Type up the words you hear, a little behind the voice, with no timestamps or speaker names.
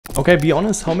Okay, be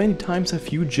honest, how many times have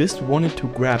you just wanted to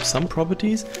grab some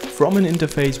properties from an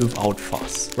interface without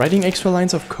fuss? Writing extra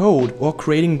lines of code or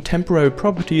creating temporary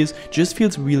properties just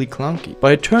feels really clunky.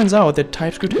 But it turns out that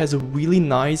TypeScript has a really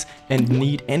nice and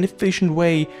neat and efficient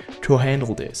way to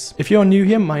handle this. If you're new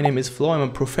here, my name is Flo, I'm a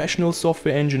professional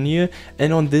software engineer,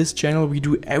 and on this channel we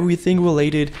do everything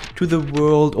related to the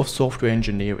world of software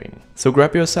engineering. So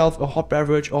grab yourself a hot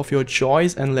beverage of your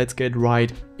choice and let's get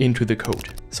right into the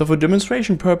code. So for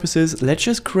demonstration purposes, let's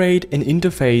just create an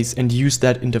interface and use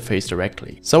that interface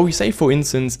directly. So we say, for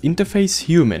instance, interface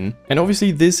human, and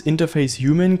obviously this interface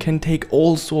human can take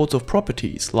all sorts of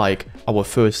properties, like our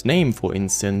first name, for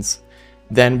instance.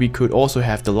 Then we could also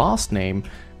have the last name,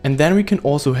 and then we can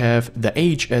also have the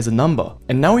age as a number.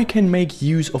 And now we can make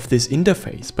use of this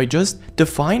interface by just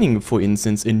defining, for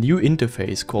instance, a new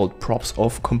interface called props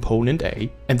of component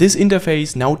A. And this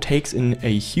interface now takes in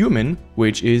a human,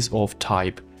 which is of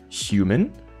type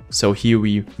human. So here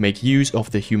we make use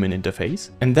of the human interface.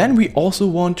 And then we also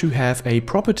want to have a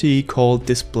property called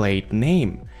displayed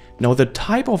name. Now the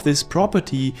type of this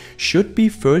property should be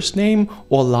first name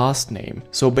or last name.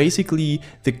 So basically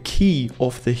the key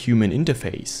of the human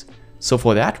interface. So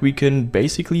for that we can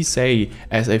basically say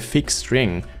as a fixed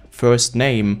string first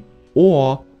name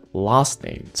or last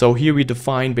name. So here we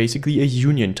define basically a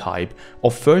union type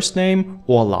of first name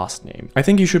or last name. I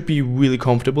think you should be really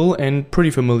comfortable and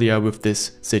pretty familiar with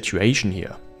this situation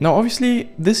here. Now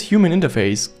obviously this human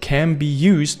interface can be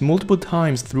used multiple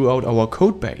times throughout our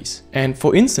code base. And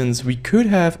for instance, we could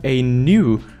have a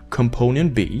new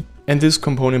component B, and this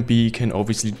component B can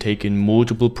obviously take in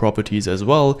multiple properties as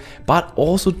well, but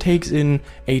also takes in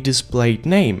a displayed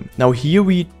name. Now here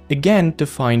we again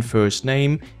define first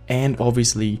name and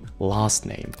obviously last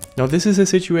name. Now this is a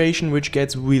situation which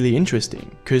gets really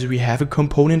interesting, because we have a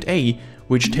component A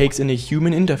which takes in a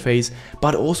human interface,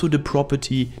 but also the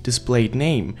property displayed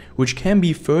name, which can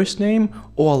be first name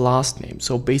or last name.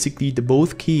 So basically the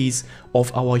both keys of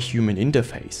our human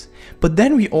interface. But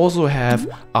then we also have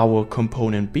our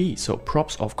component B, so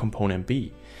props of component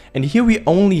B. And here we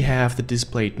only have the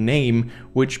displayed name,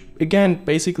 which again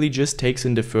basically just takes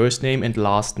in the first name and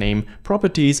last name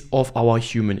properties of our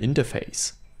human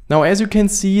interface. Now, as you can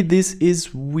see, this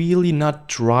is really not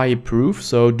try proof,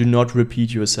 so do not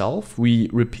repeat yourself. We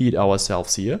repeat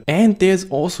ourselves here. And there's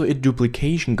also a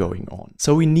duplication going on.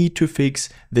 So we need to fix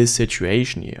this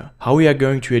situation here. How we are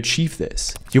going to achieve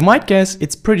this? You might guess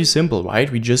it's pretty simple,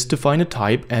 right? We just define a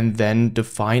type and then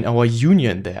define our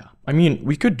union there. I mean,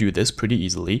 we could do this pretty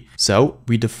easily. So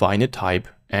we define a type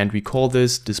and we call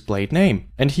this displayed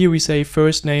name. And here we say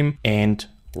first name and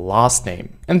last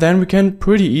name. And then we can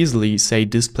pretty easily say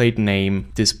displayed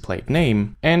name,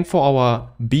 and for our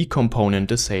B component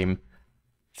the same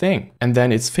thing. And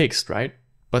then it's fixed, right?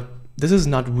 But this is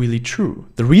not really true.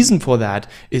 The reason for that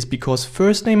is because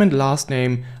first name and last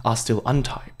name are still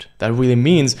untyped. That really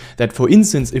means that, for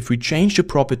instance, if we change the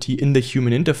property in the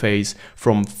human interface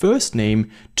from first name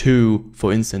to,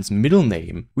 for instance, middle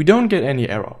name, we don't get any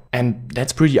error. And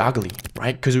that's pretty ugly,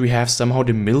 right? Because we have somehow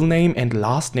the middle name and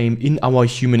last name in our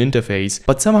human interface,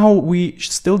 but somehow we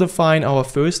still define our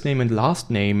first name and last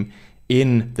name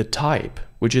in the type,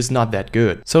 which is not that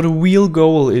good. So the real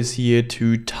goal is here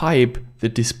to type the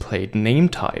displayed name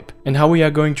type. And how we are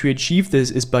going to achieve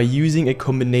this is by using a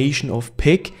combination of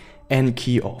pick and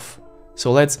key off.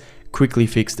 So let's quickly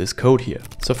fix this code here.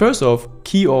 So first off,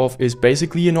 key off is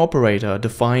basically an operator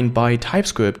defined by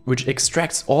TypeScript, which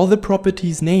extracts all the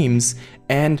properties names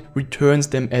and returns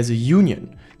them as a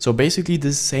union. So basically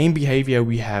the same behavior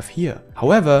we have here.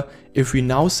 However, if we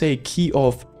now say key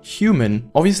off human,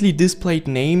 obviously displayed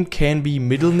name can be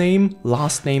middle name,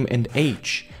 last name and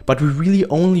age. But we really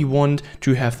only want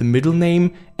to have the middle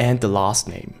name and the last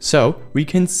name. So we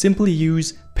can simply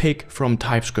use pick from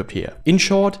TypeScript here. In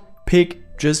short,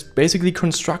 pick just basically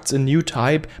constructs a new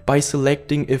type by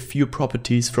selecting a few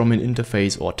properties from an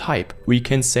interface or type. We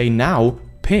can say now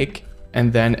pick,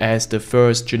 and then as the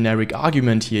first generic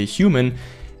argument here human,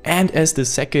 and as the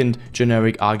second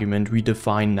generic argument we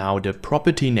define now the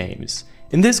property names.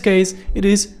 In this case, it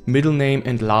is middle name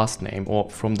and last name, or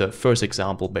from the first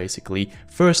example basically,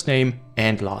 first name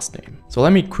and last name. So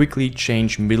let me quickly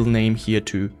change middle name here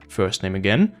to first name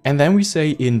again. And then we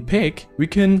say in pick, we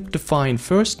can define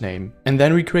first name, and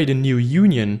then we create a new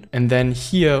union, and then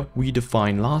here we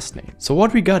define last name. So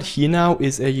what we got here now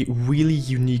is a really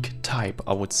unique type,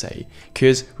 I would say,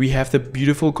 because we have the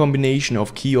beautiful combination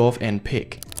of key off and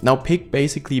pick. Now pick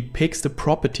basically picks the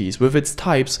properties with its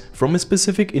types from a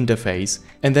specific interface,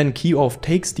 and then keyoff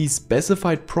takes these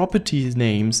specified property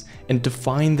names and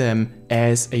define them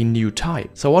as a new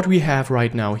type. So what we have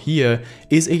right now here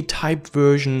is a typed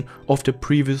version of the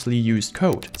previously used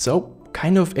code. So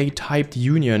kind of a typed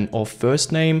union of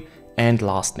first name and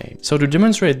last name. So to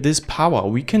demonstrate this power,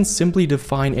 we can simply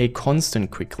define a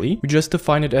constant quickly. We just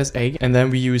define it as a, and then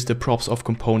we use the props of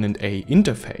component a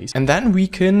interface. And then we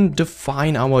can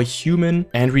define our human,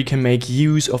 and we can make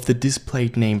use of the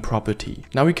displayed name property.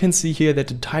 Now we can see here that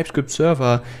the TypeScript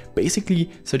server basically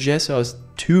suggests us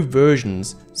two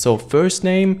versions, so first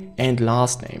name and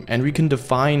last name, and we can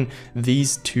define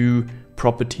these two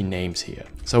property names here.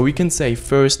 So we can say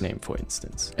first name, for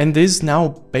instance, and this now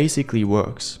basically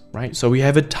works, right? So we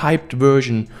have a typed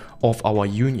version of our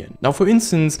union. Now, for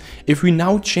instance, if we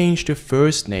now change the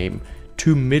first name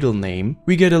to middle name,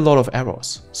 we get a lot of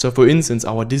errors. So for instance,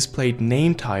 our displayed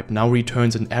name type now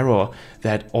returns an error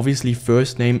that obviously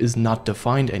first name is not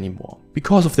defined anymore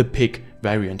because of the pick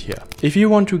variant here. If you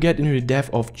want to get into the depth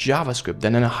of JavaScript,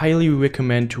 then I highly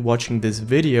recommend to watching this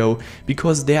video,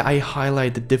 because there I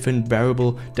highlight the different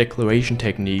variable declaration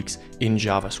techniques in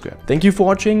JavaScript. Thank you for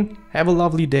watching, have a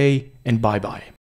lovely day, and bye bye.